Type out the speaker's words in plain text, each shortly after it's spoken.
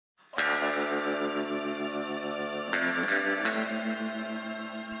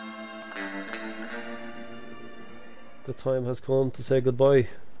the time has come to say goodbye.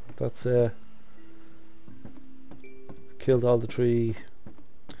 That's killed all the three.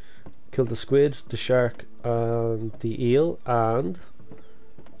 Killed the squid, the shark, and the eel, and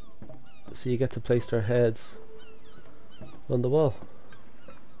so you get to place their heads on the wall.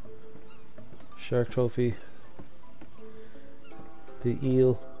 Shark trophy. The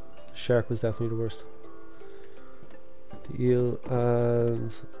eel, the shark was definitely the worst. The eel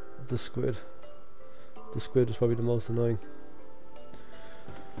and the squid. The squid was probably the most annoying.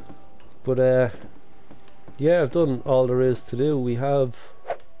 But yeah, I've done all there is to do.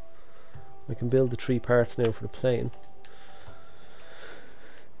 I can build the 3 parts now for the plane.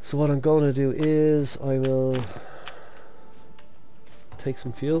 So what I'm going to do is I will take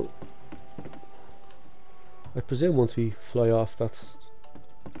some fuel. I presume once we fly off that's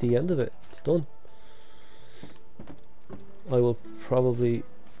the end of it. It's done. I will probably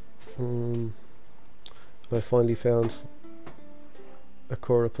I finally found a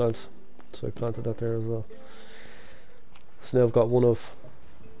Cora plant, so I planted that there as well. So now I've got one of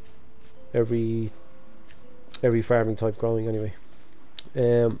every farming type growing anyway.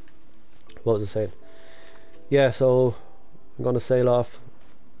 What was I saying? Yeah, so I'm gonna sail off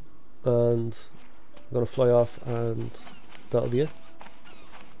and I'm gonna fly off, and that'll be it.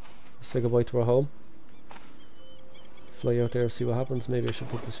 Say goodbye to our home. Fly out there, see what happens. Maybe I should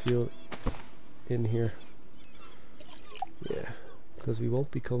put this fuel in here. Yeah, because we won't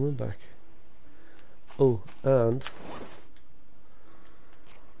be coming back. Oh, and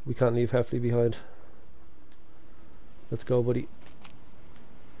we can't leave Heffley behind. Let's go, buddy.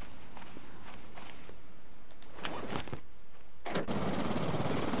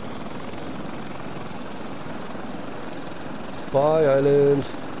 Bye, island.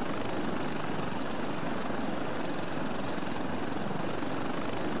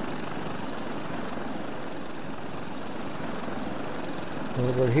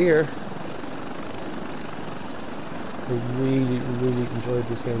 Over here, I really enjoyed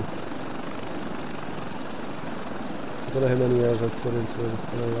this game. I don't know how many hours I've put into it. It's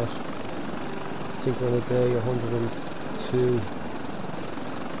been a lot. I think we're on a day 102.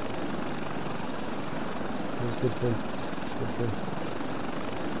 It was good fun.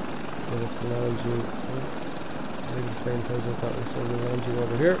 And let's land you. Maybe the train goes like that, so we'll land you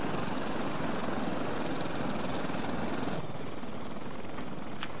over here.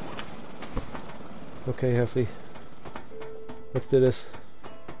 Okay, Heffley, let's do this.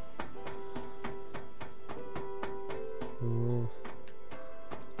 I'm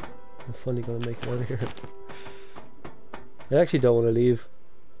finally gonna make it out of here. I actually don't want to leave.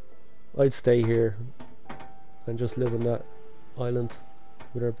 I'd stay here and just live on that island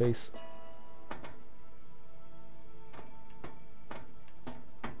with our base.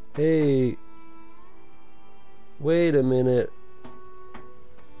 Hey, wait a minute.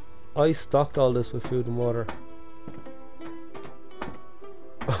 I stocked all this with food and water.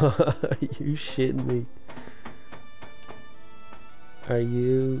 Are you shitting me? Are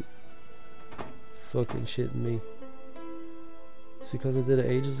you fucking shitting me? It's because I did it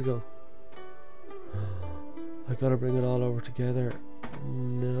ages ago. I gotta bring it all over together.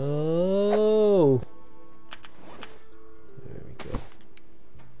 No. There we go.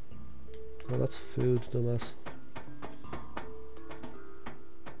 Oh, that's food, dumbass.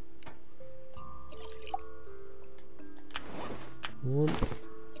 One,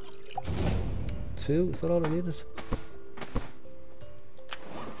 two, is that all I needed?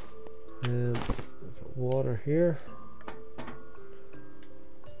 And I've got water here.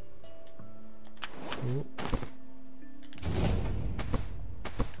 Oh.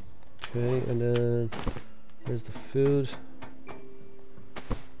 Okay, and then here's the food.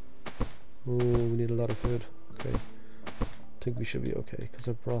 Oh, we need a lot of food. Okay, I think we should be okay because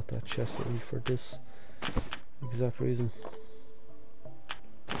I brought that chest with me for this exact reason.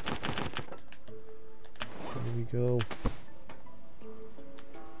 There we go.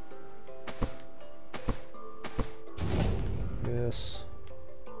 Yes.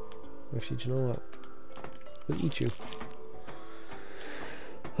 Actually, do you know what? We'll eat you.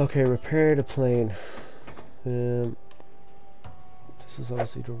 Okay, repair the plane. This is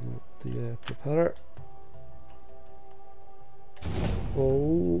obviously the propeller.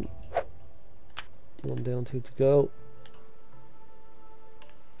 Oh. One down, 2 to go.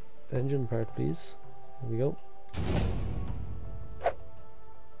 Engine part, please. There we go.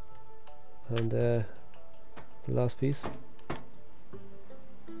 And the last piece.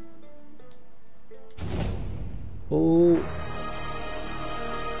 Oh.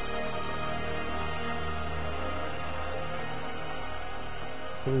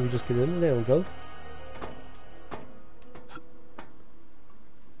 So we just get in there and go.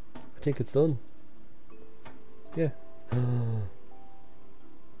 think it's done. Yeah.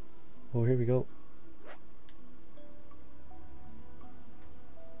 Oh, here we go.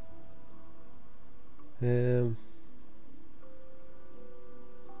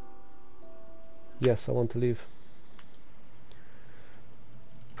 Yes, I want to leave.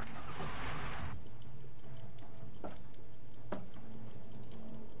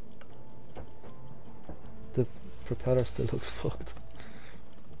 The propeller still looks fucked.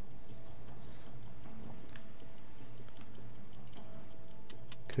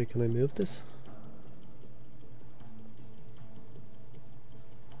 Okay, can I move this?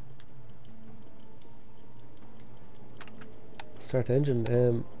 Start engine.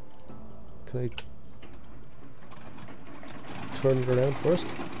 Can I turn it around first?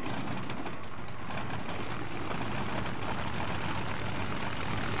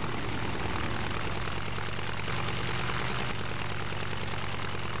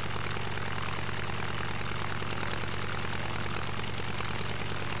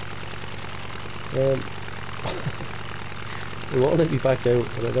 It won't let me back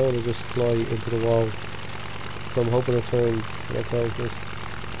out, and I don't want to just fly into the wall, so I'm hoping it turns when I close this.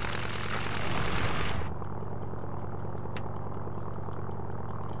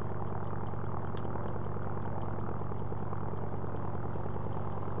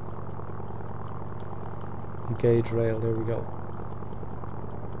 Engage rail, there we go.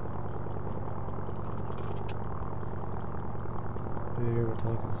 Here we're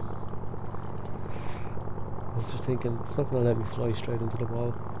talking. I was just thinking, it's not going to let me fly straight into the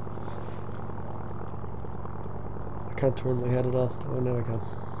wall. I can't turn my head at all. Oh, now I can.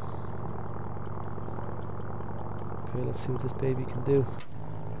 Okay, let's see what this baby can do.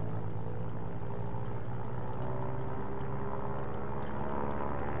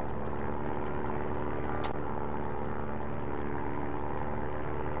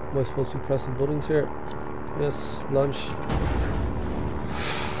 Am I supposed to be pressing buttons here? Yes, launch.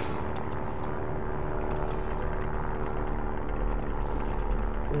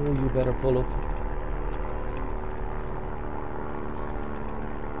 Oh, you better pull up.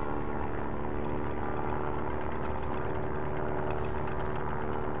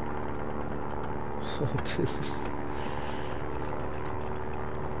 So this is...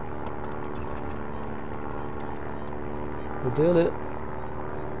 We're doing it.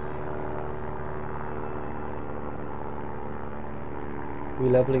 We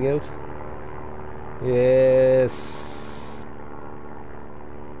leveling out? Yes.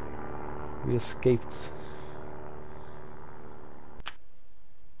 We escaped.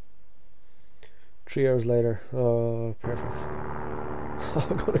 3 hours later. Oh, perfect.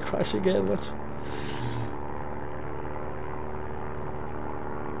 I'm gonna crash again, watch.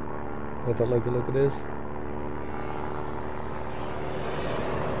 I don't like the look of this.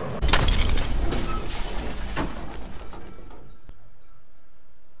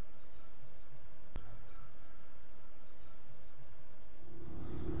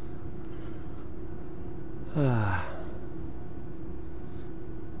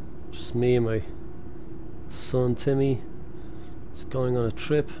 Just me and my son Timmy. He's going on a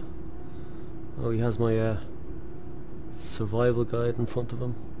trip. Oh, he has my survival guide in front of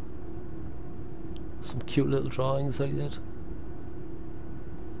him. Some cute little drawings that he did.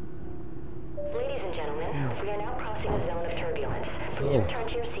 Ladies and gentlemen, we are now crossing a zone of turbulence. Please return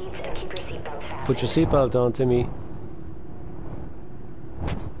to your seats and keep your seatbelts fastened. Put your seatbelt on, Timmy.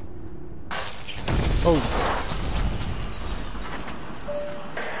 Oh.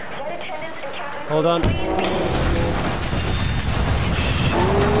 Flight attendants and cabin Hold on.